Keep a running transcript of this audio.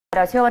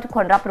เราเชื่อว่าทุก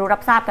คนรับรู้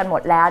รับทราบกันหม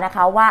ดแล้วนะค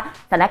ะว่า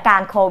สถาน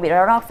การณ์โควิด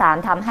ระลอก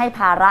 3ทำให้ภ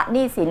าระห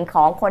นี้สิน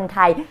ของคนไ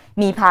ทย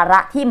มีภา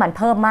ระที่มัน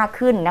เพิ่มมาก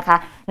ขึ้นนะ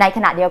คะใน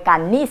ขณะเดียวกั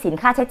นหนี้สิน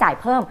ค่าใช้จ่าย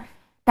เพิ่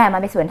มแต่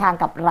มันไปสวนทา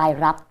งกับรา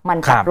ยรับ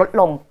มันกลับล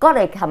ดลงก็เ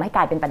ลยทำให้ก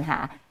ลายเป็นปัญ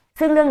หา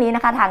ซึ่งเรื่องนี้น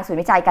ะคะทางศู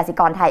นย์วิจัย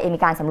กสิกรไทยมี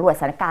การสำรวจ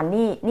สถานกา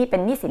รณ์นี่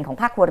เป็นหนี้สินของ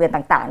ภาคครัวเรือน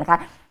ต่างๆนะค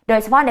ะโ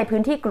ดยเฉพาะในพื้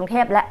นที่กรุง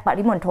เทพและ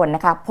ปริมณฑลน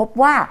ะคะพ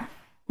บว่า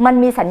มั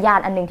นมีสัญญา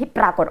ณอันนึงที่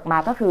ปรากฏออก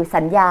มาก็คื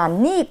อสัญญา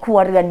ณหนี้ครั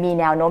วเรือนมี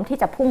แนวโน้มที่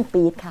จะพุ่ง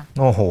ปี๊ดค่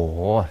ะโอ้โห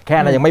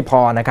แค่นั้นยังไม่พ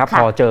อนะครั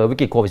บพอเจอวิ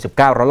กฤตโควิด -19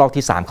 ระลอ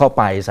กที่3เข้า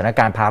ไปสถาน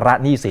การณ์ภาร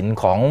ะหนี้สิน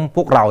ของพ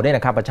วกเราเนี่ย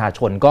นะครับประชาช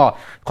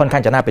นก็ค่อ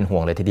นข้างจะน่าเป็นห่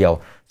วงเลยทีเดียว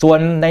ส่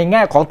วนใน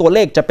แง่ของตัวเ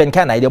ลขจะเป็น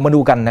แค่ไหนเดี๋ยวมา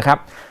ดูกันนะครั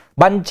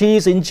บบัญชี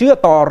สินเชื่อ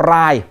ต่อร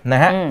ายนะ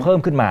ฮะเพิ่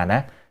มขึ้นมาน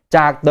ะจ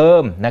าก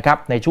เดิมนะ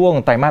ครับในช่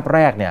วงไตรมาสแร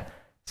กเนี่ย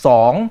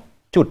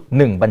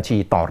 2.1 บั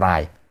ญชีต่อ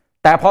รา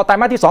ยแต่พอไต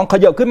รมาสที่2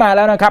ขยับขึ้นมา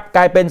แล้วนะครับ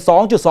กลายเป็น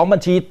 2.2 บั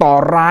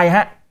ญชีต่อรายฮ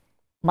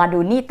ะม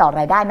าดูหนี้ต่อ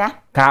รายได้ไห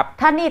มครั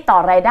บถ้าหนี้ต่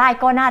อราย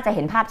ได้ก็น่าจะ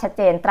เห็นภาพชัด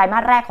เจนไตร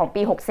มาสแรกขอ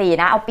งปี64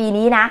นะเอ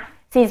าปีนี้นะ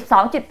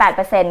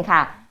 42.8% ค่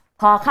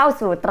ะพอเข้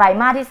าสู่ไต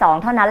รมาสที่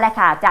2เท่านั้นแหละ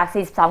ค่ะจาก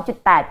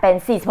 42.8 เป็น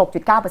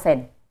 46.9%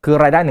คื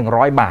อรายได้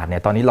100บาทเนี่ย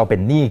ตอนนี้เราเป็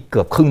นหนี้เ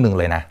กือบครึ่งหนึ่ง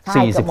เลยนะ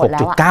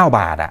 46.9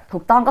 บาทอ่ะถู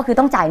กต้องก็คือ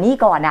ต้องจ่ายหนี้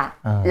ก่อนอ่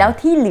ะแล้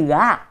วที่เหลื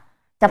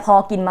อจะพ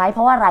อกินไหมเ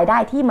พราะว่าราย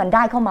ได้ที่มันไ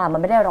ด้เข้ามา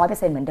มันไม่ได้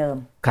 100% เหมือน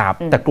เดิมครับ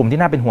แต่กลุ่ม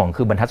ที่น่าเป็นห่วง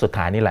คือบรรทัดสุด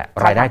ท้ายนี่แหล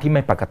ะรายได้ที่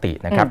ไม่ป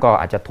กตินะครั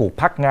บก็อาจจะถู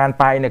กพักงา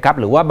นไปนะครั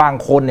บหรือว่าบา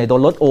งคนเนี่ยโด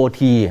นลด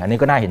OT อันนี้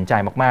ก็น่าเห็นใ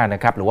จมากๆน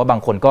ะครับหรือว่า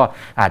บางค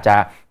นก็อาจ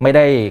จะไม่ไ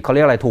ด้เขาเ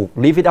รียกอะไรถูก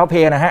leave without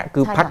pay นะฮะ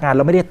คือพักงานแ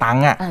ล้วไม่ได้ตัง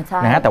ค์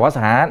นะฮะแต่ว่า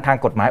สถานะทาง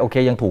กฎหมายโอ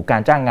เคยังถูก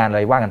การจ้างงานอะ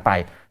ไรว่ากัน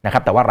ไปนะ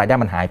ครับแต่ว่ารายได้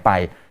มันหาย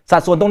ไปสั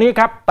ดส่วนตรง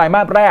นี้ครับไตร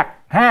มาสแรก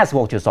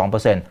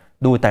 56.2%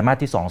 ดูไตรมาส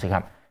ที่2สิ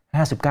ครับ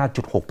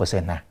59.6%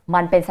 นะ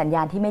มันเป็นสัญ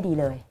ญาณที่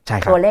ไม่ดีเลย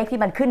ตัวเลข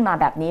ที่มันขึ้นมา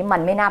แบบนี้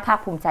มันไม่น่าภ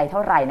าคภูมิใจ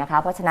เท่าไหร่นะ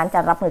คะเพราะฉะนั้นจ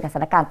ะรับมือกับสถ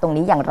านการณ์ตรง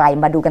นี้อย่างไร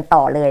มาดูกั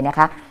นต่อเลยนะค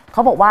ะเ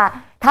ขาบอกว่า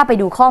ถ้าไ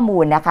ปดูข้อมู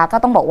ลนะค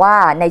ะก็ต้องบอกว่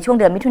าในช่ว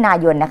งเดือนมิถุนา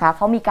ยนนะคะเข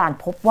ามีการ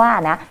พบว่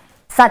าน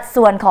ะสัด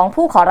ส่วนขอ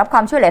งผู้ขอรับค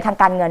วามช่วยเหลือทา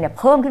งการเงินเนี่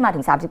ยเพิ่มขึ้นมาถึ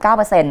ง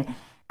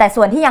 39%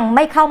แต่ส่วนที่ยังไ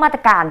ม่เข้ามาตร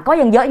กา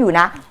รก็ยังเยอะอยู่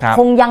นะ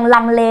คงยั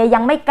งลังเล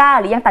ยังไม่กล้า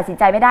หรือยังตัดสิ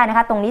นใจไม่ได้นะค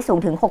ะตรง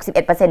นี้สูงถึง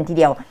 61% ที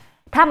เดีย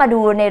วถ้ามา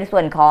ดูในส่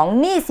วนขอ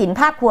งหนี้สิน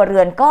ภาคครัวเ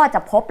รือนก็จะ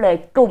พบเล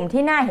ยกลุ่ม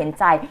ที่น่าเห็น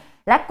ใจ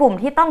และกลุ่ม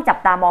ที่ต้อ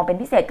งจับตามองเป็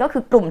นพิเศษก็คื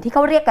อกลุ่มที่เ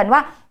ขาเรียกกันว่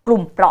าก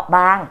ลุ่มเปราะบ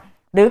าง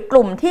หรือ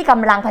กลุ่มที่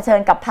กำลังเ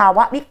ผชิญกับภาว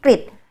ะวิกฤต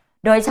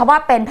โดยเฉพ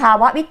าะเป็นภา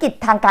วะวิกฤ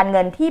ตทางการเ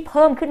งินที่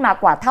เพิ่มขึ้นมาก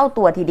ว่าเท่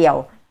าตัวทีเดีย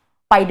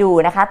วไ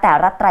ปดูนะคะแต่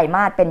ละไตรม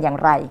าสเป็นอย่า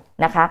งไ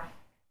รนะค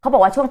ะเขาบอ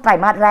กว่าช่วงไต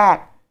รมาสแร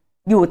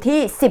กอยู่ที่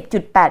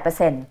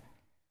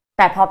 10.8%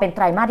 แต่พอเป็นไ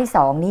ตรมาสที่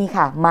2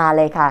นี่ค่ะมา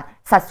เลยค่ะ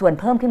สัดส่ว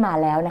นเพิ่มขึ้นมา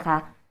แล้วนะ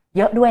คะ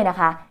เยอะด้วย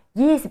นะคะ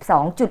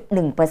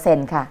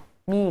22.1% ค่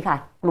ะนี่ค่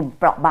ะกลุ่ม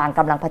เปราะบาง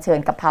กำลังเ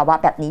ผชิญกับภาว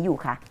ะแบบนี้อ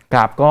ยู่ค่ะ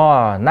ครับก็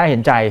น่าเห็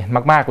นใ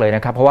จมากๆเลยนะ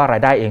ครับเพราะว่ารา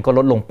ยได้เองก็ล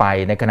ดลงไ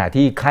ปในขณะ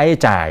ที่ค่า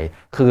ใช้จ่า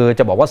ยคือ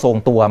จะบอกว่าทร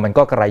งตัวมั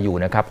นก็กระไรอยู่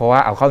นะครับเพราะว่า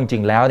เอาเข้าจริ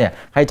งๆแล้วเนี่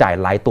ยค่าใช้จ่า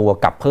ยหลายตัว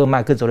กลับเพิ่มม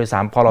ากขึ้นโด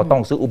ยซ้ำพอเร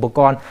าต้องซื้ออุป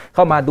กรณ์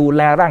เข้ามาดู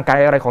แลร่าง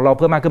กายอะไรของเราเ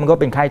พิ่มมากขึ้นมันก็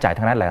เป็นค่าใช้จ่าย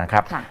ทั้งนั้นแหละนะ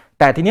ครับ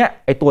แต่ทีเนี้ย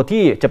ไอ้ตัว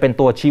ที่จะเป็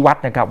นตัว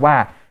ชี้วัดนะครับว่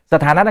าส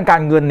ถานะทางก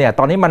ารเงินเนี่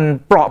ยตอนนี้มัน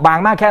เปราะบ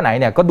างมากแค่ไห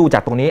นเนี่ยก็ดู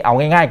จากตรงนี้เอา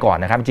ง่ายๆก่อ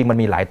นนะครับจริงมัน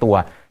มีหลายตั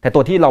วแต่ตั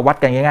วที่เราวัด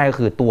กันง่ายๆก็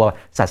คือตัว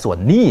สัดส่ว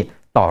นห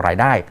นี้ต่อรา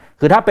ยได้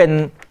คือถ้า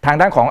เป็นทา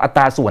งด้านของอั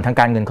ตราส่วนทาง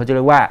การเงินเขาจะ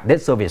เรียกว่า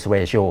debt service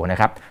ratio นะ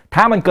ครับ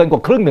ถ้ามันเกินกว่า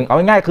ครึ่งหนึ่งเอ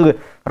าง่ายๆคื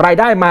อราย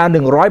ได้มา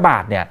100บา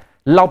ทเนี่ย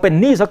เราเป็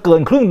นหนี้ซะเกิ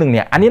นครึ่งหนึ่งเ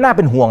นี่ยอันนี้น่าเ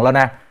ป็นห่วงแล้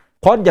วน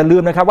ะเพราะอย่าลื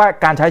มนะครับว่า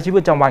การใช้ชีวิ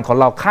ตประจำวันของ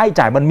เราค่า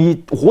ใช้จ่ายมันมี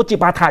โอ้โ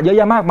หจิปาถะเยอะแ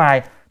ยะมากม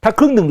ายถ้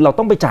าครึ่งหนึ่งเรา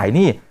ต้องไปจ่าย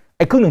หนี้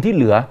ไอ้ครึ่งหนึ่งที่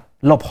เหลื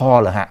อเรา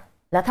พอเหรอฮะ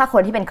แล้วถ้าค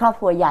นที่เป็นครอบ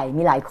ครัวใหญ่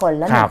มีหลายคน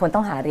แล้วมีคนต้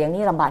องหาเลี้ยง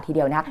นี่ลำบากที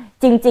เดียวน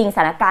ะจริงๆ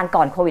สถานกา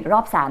รณ์ก่อนโควิด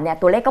รอบ3เนี่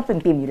ยตัวเลขก็ปิ่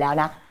มๆอยู่แล้ว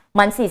นะ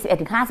มัน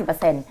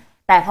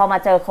 41-50% แต่พอม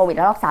าเจอโควิ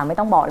ดรอบ3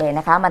ไม่ต้องบอกเล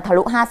ยนะคะมันทะ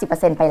ลุ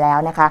 50% ไปแล้ว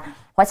นะคะ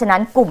เพราะฉะนั้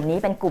นกลุ่ม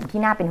นี้เป็นกลุ่ม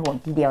ที่น่าเป็นห่วง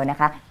ทีเดียวน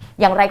ะค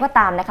ะอย่างไรก็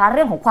ตามนะคะเ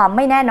รื่องของความ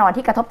ไม่แน่นอ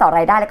นที่กระทบต่อ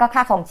รายได้แล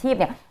ะก็ค่าครองชี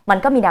พเนี่ยมั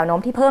นก็มีแนว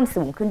โน้มที่เพิ่ม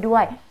สูงขึ้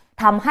นด้ว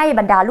ยทำให้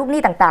บรรดาลูก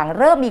หนี้ต่าง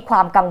ๆเริ่มมีคว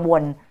ามกังว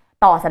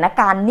ลต่อสถาน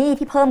การณ์ห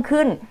นี้ที่เพิ่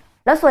มขึ้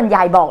นแล้วส่วนใ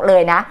หญ่บอกเล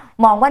ยน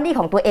ะมองว่าห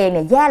นี้ของตัวเอง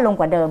เนี่ยแย่ลง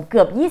กว่าเดิมเกือ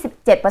บ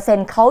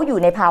 27% เขาอ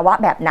ยู่ในภาว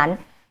ะแบบนั้น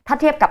ถ้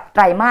าเทียบกับไ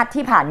ตรมา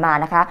สที่ผ่านมา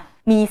นะคะ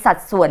มีสั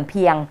ดส่วนเ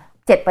พียง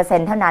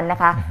 7% เท่านั้นนะ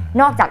คะ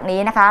นอกจาก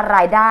นี้นะคะร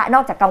ายได้น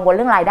อกจากกังวล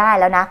เรื่องรายได้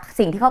แล้วนะ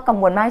สิ่งที่เขา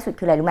กังวลมากที่สุด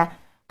คืออะไรรู้ไห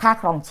มค่า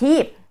ครอง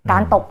ชีพก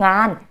ารตก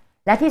งา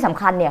นและที่ส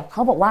ำคัญเนี่ยเ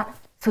ขาบอกว่า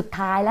สุ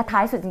ดท้ายและท้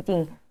ายสุดจริ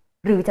งๆ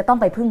หรือจะต้อง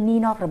ไปพึ่งหนี้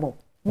นอกระบ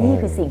บนี่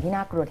คือสิ่งที่น่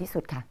ากลัวที่สุ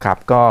ดค่ะครับ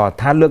ก็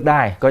ถ้าเลือก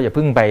ได้ก็อย่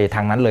าพึ่งไปท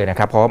างนั้นเลยน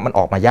ะครับเพราะมันอ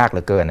อกมายากเ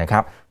หลือเกินนะ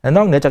ครับและน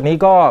อกเหนือจาก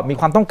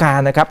นี้ก็มีความต้องก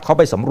ารนะครับเขาไ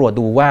ปสำรวจ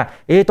ดูว่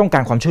าต้องก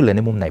ารความช่วยเหลื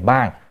อในมุมไห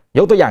นบ้างย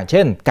กตัวอย่างเ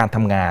ช่นการ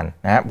ทำงา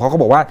นนะเพราะเข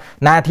าบอกว่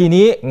าน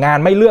าทีนี้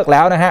งานไม่เลือกแล้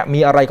วนะฮ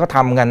ะมีอะไรก็ท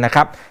ำกันนะ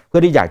ครับเพื่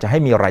อที่อยากจะ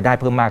ให้มีราย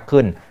ได้เพิ่มมา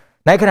กขึ้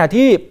นในขณะ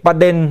ที่ประ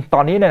เด็น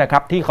ตอนนี้เนี่ยนะค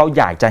รับที่เข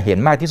าอยากจะเห็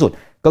นมากที่สุด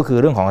ก็คื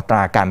อเรื่องของอัตร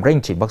าการ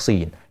เร่งฉีดวัค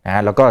ซีนน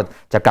ะแล้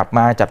วก็จะกลับม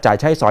าจับจ่าย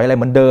ใช้สอยอะไร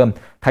เหมือนเดิม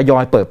ทย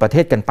อยเปิดประเ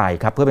ทศกันไ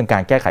ปครับเพื่อเป็น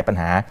การแก้ไขปั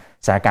ญห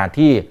าสถานการณ์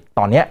ที่ต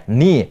อน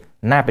นี้ห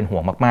นี้น่าเป็นห่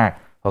วงมา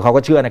กๆ เพราะเขา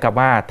ก็เชื่อนะครั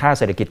บว่าถ้าเ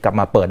ศรษฐกิจกลั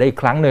บมาเปิดได้อี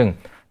กครั้งหนึ่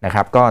งนะค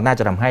รับก็น่า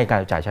จะทำให้ก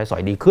ารจ่ายใช้ส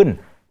อยดีขึ้น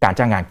กา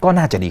รจ้างงานก็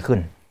น่าจะดีขึ้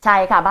นใ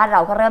ช่ค่ะบ้านเ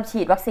ราก็เริ่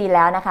มฉีดวัคซีน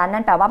แล้วนะคะ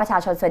นั่นแปลว่าประช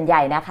าชนส่วนใ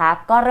หญ่นะค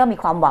ะก็เริ่มมี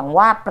ความหวัง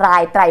ว่าป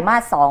ลายไตร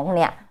มาส 2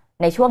เนี่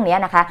ยในช่วงนี้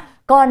นะคะ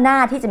ก็น่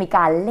าที่จะมี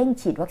การเร่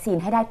งฉีดวัคซีน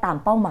ให้ได้ตา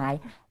มเป้าหมา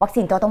ยวัค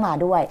ซีนก็ต้องม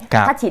าด้ว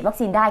ยถ้าฉีดวัค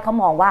ซีนได้เขาม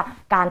องว่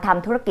าการ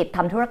ทำธุรกิจ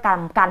ทำธุรกรร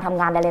มการทำ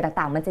งานอะไ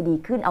รต่างๆมันจ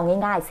ะดีขึ้นเอา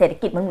ง่ายๆเศรษฐ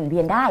กิจมันหมุนเวีย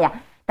นได้อะ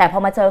แต่พ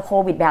อมาเจอ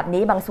โควิดแบบ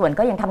นี้บางส่วน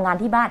ก็ยังทำงาน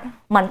ที่บ้า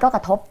นมันก็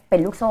กระทบเป็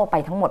นลูกโซ่ไ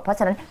ปทั้งหมดเพรา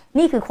ะฉะนั้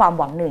นนี่คือควา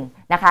มหวังหนึ่ง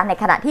นะคะใน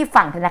ขณะที่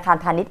ฝั่งธนาคาร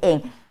พาณิชย์เอง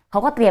เข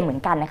าก็เตรียมเหมือ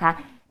นกันนะคะ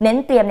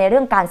เน้นเตรียมในเรื่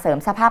องการเ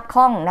สริมสภาพ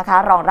คล่องนะค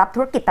ะรองรั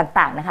บธุรกิ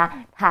จต่างๆนะคะ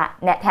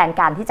แท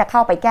นการที่จะเข้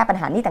าไปแก้ปั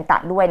ญหานี้ต่าง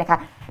ๆด้วยนะค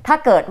ะถ้า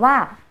เกิดว่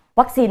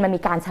าวัคซีนมันมี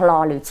การชะล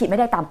อหรือฉีด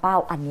ไม่ได้ตามเป้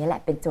าอันนี้แหล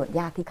ะเป็นโจทย์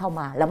ยากที่เข้า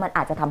มาแล้วมันอ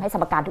าจจะทำให้ส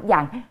มการทุกอย่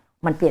าง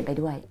มันเปลี่ยนไป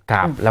ด้วย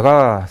ครับแล้วก็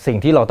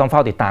สิ่งที่เราต้อง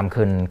เฝ้าติดตาม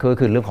ก็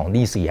คือเรื่องของ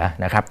หนี้เสีย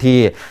นะครับ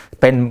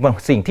ที่เป็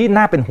นสิ่งที่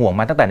น่าเป็นห่ว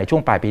งมาตั้งแต่ในช่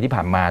วงปลายปี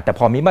ที่ผ่านมาแต่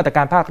พอมีมาตร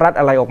การภาครั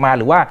ฐอะไรออกมา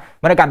หรือว่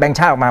ามาตรการแบ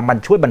งก์ชาติออกมา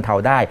มันช่วยบรรเท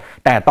าได้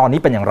แต่ตอน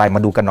นี้เป็นอย่างไรมา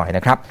ดูกันหน่อยนะ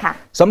ครับ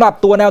สำ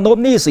หรับตัวแนว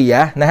โน้มหนี้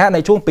เสียนะฮะ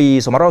ในช่วง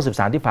ปี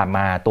2563ที่ผ่านม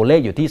าตัวเล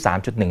ขอยู่ที่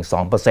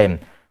 3.12%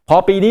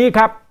พอปี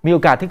นี้ครับมีโ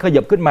อกาสที่ข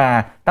ยับขึ้นม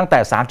าตั้งแ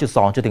ต่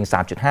 3.2 จนถึง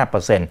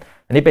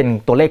 3.5% อันนี้เป็น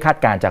ตัวเลขคา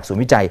ดการณ์จากศูนย์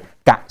วิจั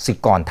ยกสิ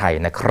กรไท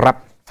ยนะครั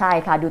บใ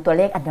ช่ค่ะดูตัว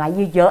เลขอัน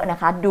ไว้เยอะๆนะ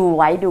คะดู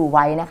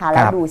ไว้นะคะแ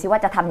ล้วดูซิว่า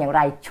จะทำอย่างไ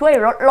รช่ว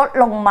ยล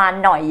ดลงม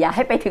าหน่อยอย่า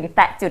ให้ไปถึง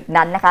แตะจุด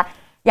นั้นนะคะ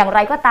อย่างไ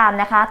รก็ตาม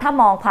นะคะถ้าม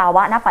องภา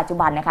วะณปัจจุ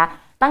บันนะค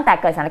ะตั้งแต่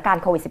เกิดสถานกา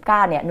รณ์โควิด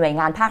 -19 เนี่ยหน่วย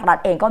งานภาครั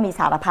ฐเองก็มี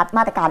สารพัด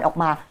มาตรการออก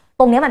มา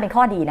ตรงนี้มันเป็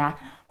นข้อดีนะ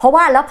เพรา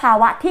ะว่าแล้วภา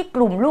วะที่ก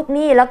ลุ่มลูกห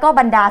นี้แล้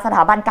วก็บรรดาสถ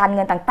าบันการเ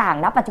งินต่า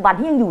งๆณปัจจุบั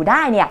นที่ยังอยู่ไ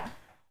ด้เนี่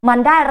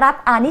ยมัน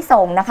ได้รับอานิ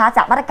สงส์นะคะ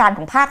จากมาตรการ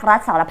ของภาครั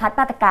ฐสารพั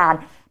ดมาตรการ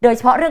โดยเ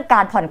ฉพาะเรื่อง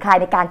การผ่อนคลา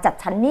ยในการจั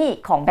ดชั้นห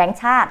นี้ของแบ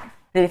งก์ช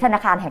าติหรือธนา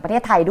คารแห่งประเท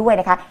ศไทยด้วย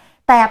นะคะ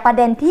แต่ประ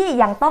เด็น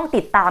ที่ยังต้อง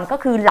ติดตามก็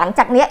คือหลังจ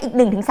ากนี้อีก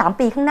 1-3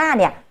 ปีข้างหน้า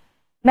เนี่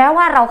ยแม้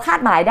ว่าเราคา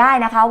ดหมายได้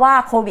นะคะว่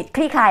าโควิด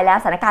คลี่คลายแล้ว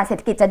สถานการณ์เศร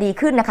ษฐกิจจ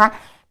ะดีขึ้นนะค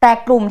ะแต่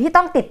กลุ่มที่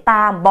ต้องติดต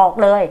ามบอ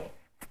กเลย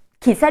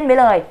ขีดเส้นไว้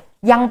เล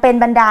ยยังเป็น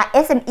บรรดา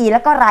SME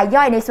แล้วก็รา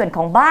ยย่อยในส่ว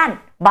นของบ้าน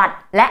บัตร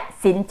แล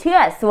ะสินเชื่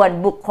อส่ว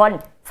นบุคคล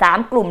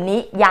3กลุ่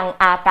มนี้ยั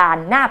งอาก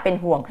ารน่าเป็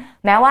นห่ว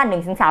งแม้ว่า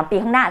 1-3 ปี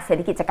ข้างหน้าเศรษ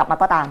ฐกิจจะกลับมา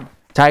ก็ตา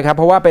มใช่ครับ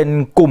เพราะว่า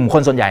เป็นกลุ่มค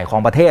นส่วนใหญ่ข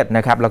องประเทศ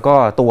นะครับแล้ว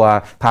ก็ตั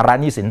วภาร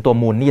ะหนี้สินตั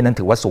วมูลหนี้นั้น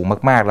ถือว่าสู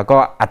งมากๆแล้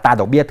วก็อัตรา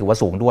ดอกเบี้ยถือว่า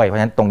สูงด้วยเพราะ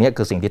ฉะนั้นตรงนี้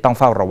คือสิ่งที่ต้อง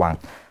เฝ้าระวั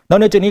งน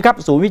อกจากนี้ครับ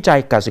ศู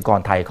นย์วิจัยกสิก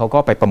รไทยเข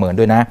าก็ไปประเมิน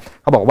ด้วยนะ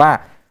เขาบอกว่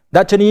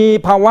าดัชนี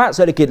ภาวะเศ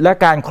รษฐกิจแล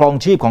ะการครอง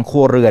ชีพของ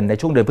ครัวเรือนใ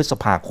นช่วงเดือนพฤ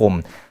ษภาค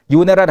มอ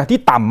ยู่ในระดับ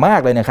ที่ต่ำ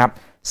มากเลยนะครับ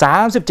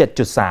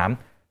 37.3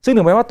 ซึ่ง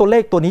ถึงแม้ว่าตัว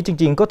เลขตัวนี้จ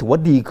ริงๆก็ถือว่า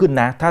ดีขึ้น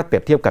นะถ้าเปรีย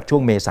บเทียบกับช่ว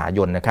งเมษาย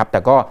นนะครับแต่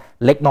ก็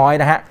เล็กน้อย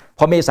นะฮะ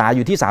พอเมษา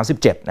อยู่ที่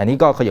37อันนี้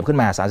ก็ขยับขึ้น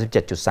มา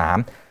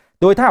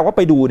 37.3 โดยถ้าว่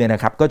าไปดูเนี่ย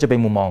นะครับก็จะเป็น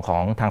มุมมอง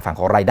ของทางฝั่ง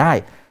ของราย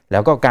ได้แล้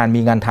วก็การ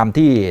มีงานท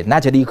ำที่น่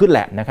าจะดีขึ้นแ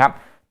หละนะครั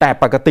บแต่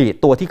ปกติ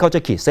ตัวที่เขาจ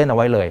ะขีดเส้นเอาไ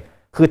ว้เล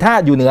ยคือถ้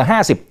าอยู่เหนือ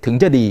50ถึ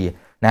งจ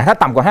ะดีนะถ้า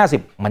ต่ำกว่า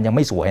50มันยัง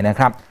ไม่สวยนะ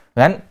ครับเพรา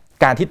ะฉะนั้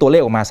นการที่ตัวเล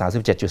ขออกมา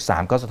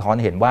 37.3 ก็สะท้อน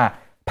เห็นว่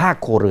าภ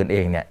าคครัวเรือนเ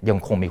องเนี่ยยัง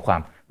คงมีคว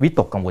ามวิ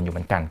ตกกังวลอยู่เ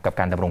หมือนกันกั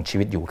บการดำรงชี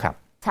วิตอยู่ครั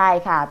บใช่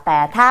ค่ะแ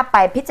ต่ถ้าไ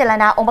ปพิจาร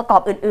ณาองค์ประก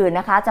อบอื่น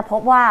ๆนะคะจะพ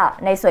บว่า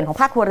ในส่วนขอ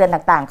งภาคครัวเรือ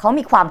นต่างๆเข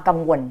ามีควา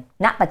มกังวล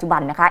ณปัจจุ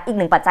บันนะคะอีก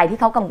หนึ่งปัจจัยที่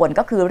เขากังวล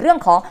ก็คือเรื่อ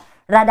งของ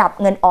ระดั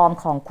บเงินออม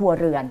ของครั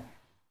วเรือน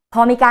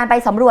พอมีการไ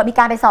ปสำรวจมี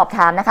การไปสอบ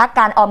ถามนะค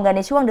ะการออมเงิ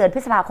นในช่วงเดือนพฤ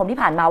ษภาคมที่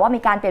ผ่านมาว่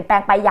ามีการเปลี่ยนแปล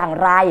งไปอย่าง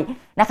ไร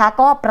นะคะ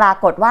ก็ปราก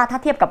ฏว่าถ้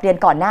าเทียบกับเดือน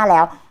ก่อนหน้า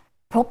แล้ว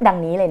พบ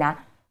ดังนี้เลยน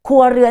ะครั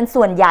วเรือน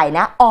ส่วนใหญ่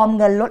นะออ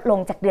มเงินลดล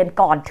งจากเดือ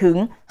นก่อ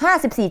นถึง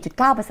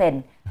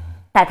 54.9%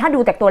แต่ถ้า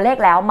ดูจากตัวเล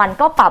ขแล้วมัน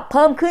ก็ปรับ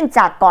เพิ่มขึ้นจ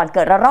ากก่อน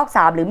เกิดระลอก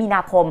3หรือมี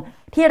นาคม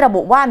ที่ร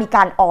ะบุว่ามี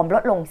การออม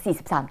ลดลง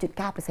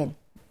 43.9%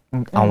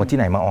เอามาที่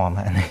ไหนมาออม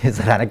ใน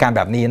สถานการณ์แ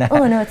บบนี้น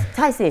ะใ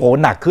ช่สิโห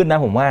หนักขึ้นนะ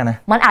ผมว่าน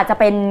ะมันอาจจ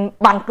ะเป็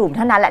นบางกลุ่มเ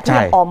ท่านั้นแหละที่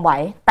ยังออมไห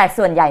วแต่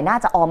ส่วนใหญ่น่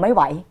าจะออมไม่ไ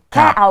หว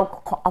แค่เ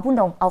อาพู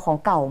ดตรงเอาของ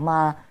เก่า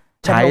มา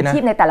ดำรงชี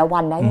พในแต่ละ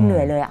วันนะยังเห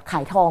นื่อยเลยอ่ะข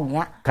ายทองอย่าง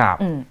เงี้ยครั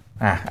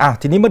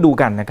บทีนี้มาดู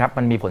กันนะครั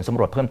บมันมีผลสำ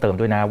รวจเพิ่มเติม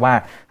ด้วยนะว่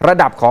าร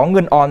ะดับของเ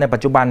งินออมในปั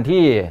จจุบัน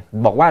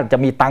ที่บอกว่าจ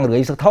ะมีตังค์เหลื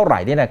ออีกสักเท่าไ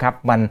หร่นี่นะครับ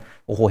มั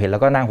นโอ้โหเห็นแล้ว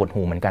ก็น่าห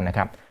ดหู่เหมือนกันนะค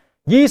รับ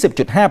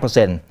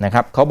 20.5% นะ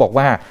ครับเขาบอก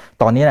ว่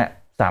าตอนนี้เนี่ย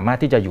สามารถ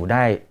ที่จะอยู่ไ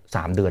ด้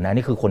3เดือนน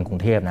ะนี่คือคนกรุ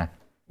งเทพนะ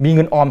มี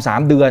เงินออม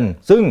3เดือ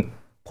นซึ่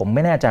งผมไ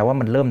ม่แน่ใจว่า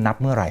มันเริ่มนั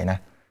บเมื่อไหร่นะ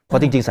เพรา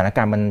ะจริงๆสถาน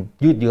การณ์มัน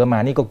ยืดเยื้อ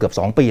มานี่ก็เกือบ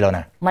2ปีแล้ว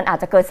นะมันอาจ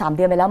จะเกิน3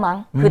เดือนไปแล้วมั้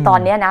งคือตอ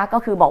นนี้นะก็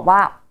คือบอกว่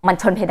ามัน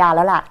ชนเพดานแ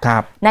ล้วล่ะ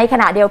ใน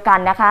ขณะเดียวกั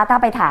นนะคะถ้า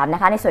ไปถา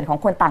มนะคะในส่วนของ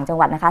คนต่างจังห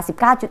วัดนะคะ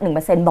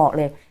 19.1% บอกเ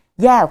ลย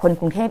แย่กว่าค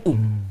นกรุงเทพอี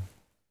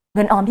กเ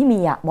งินออม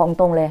ที่มีอ่ะบอ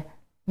กตรงเล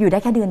ยอยู่ได้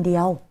แค่เดือนเดีย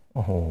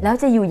วแล้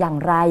วจะอยู่อย่าง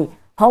ไร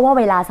เพราะว่า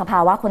เวลาสภ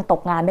าวะคนต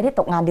กงานไม่ได้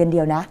ตกงานเดือนเดีย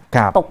วน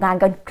ะตกงาน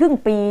กันครึ่ง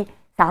ปี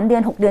3เดือ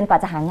น6เดือนกว่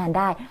าจะหางาน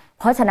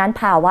ได้เพราะฉะนั้น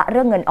ภาวะ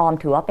เรื่องเงินออ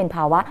มถือว่าเป็นภ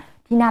าว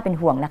ะที่น่าเป็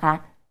นห่วงน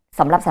ะค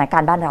ะสำหรับสถานก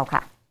ารณ์บ้านเร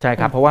าค่ะ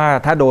ใช่ครับเพราะว่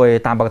าถ้าโด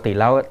ยตามปกติ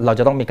แล้วเร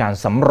าจะต้องมีการ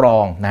สำ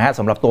รองนะฮะส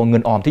ำหรับตัว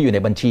เงินออมที่อยู่ใน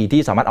บั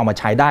ญชีที่สามารถเอาม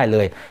าใช้ได้เ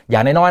ลย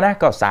อย่างน้อยๆนะ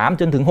ก็3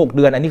จนถึง6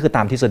เดือนอันนี้คือ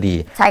ตามทฤษ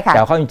ฎี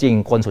แต่เข้าจริ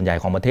งๆคนส่วนใหญ่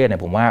ของประเทศเนี่ย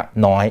ผมว่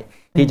าน้อ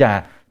ยที่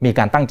จะ มีก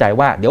ารตั้งใจ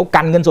ว่าเดี๋ยว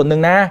กันเงินส่วนหนึ่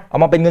งนะเอา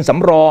มาเป็นเงินส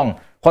ำรอง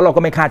เพราะเรา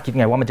ก็ไม่คาดคิด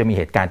ไงว่ามันจะมีเ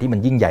หตุการณ์ที่มัน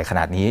ยิ่งใหญ่ขน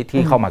าดนี้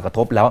ที่เข้ามากระท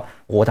บแล้ว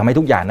โอ้โหทำให้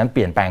ทุกอย่างนั้นเป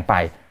ลี่ยนแปลงไป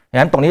ดัง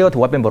นั้นตรงนี้ก็ถื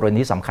อว่าเป็นบทเรียน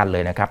ที่สำคัญเล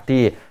ยนะครับ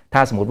ที่ถ้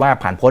าสมมติว่า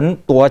ผ่านพ้น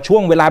ตัวช่ว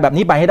งเวลาแบบ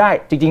นี้ไปให้ได้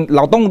จริงๆเ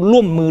ราต้องร่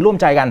วมมือร่วม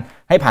ใจกัน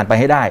ให้ผ่านไป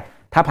ให้ได้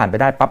ถ้าผ่านไป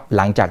ได้ปั๊บห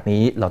ลังจาก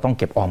นี้เราต้อง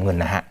เก็บออมเงิน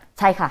นะฮะ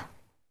ใช่ค่ะ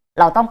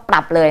เราต้องป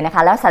รับเลยนะค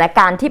ะแล้วสถานก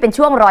ารณ์ที่เป็น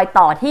ช่วงรอย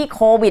ต่อที่โ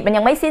ควิดมัน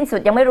ยังไม่สิ้นสุ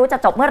ดยังไม่รู้จะ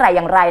จบเมื่อไหร่อ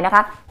ย่างไรนะค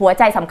ะหัว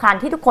ใจสำคัญ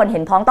ที่ทุกคนเห็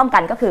นพ้องต้องกั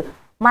นก็คือ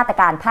มาตร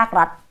การภาค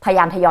รัฐพยาย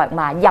ามทยอยออก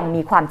มายัง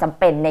มีความจำ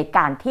เป็นในก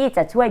ารที่จ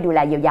ะช่วยดูแล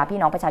เยียวยาพี่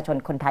น้องประชาชน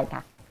คนไทยค่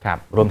ะครับ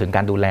รวมถึงก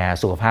ารดูแล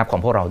สุขภาพของ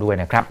พวกเราด้วย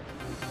นะครับ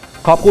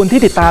ขอบคุณ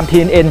ที่ติดตาม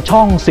TNN ช่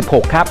อง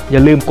 16 ครับอย่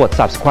าลืมกด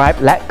subscribe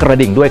และกระ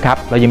ดิ่งด้วยครับ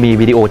เรายังมี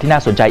วิดีโอที่น่า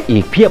สนใจอี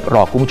กเพียบร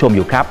อคุณผู้ชมอ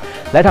ยู่ครับ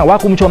และถ้าว่า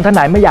คุณผู้ชมท่านไห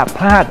นไม่อยากพ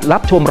ลาดรั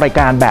บชมราย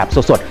การแบบ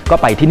สดๆก็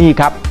ไปที่นี่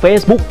ครับ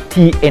Facebook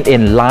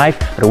TNN Live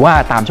หรือว่า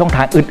ตามช่องท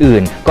างอื่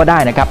นๆก็ได้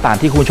นะครับตาม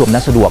ที่คุณผู้ชม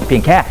นั้นสะดวกเพีย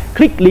งแค่ค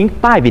ลิกลิงก์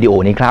ใต้วิดีโอ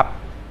นี้ครับ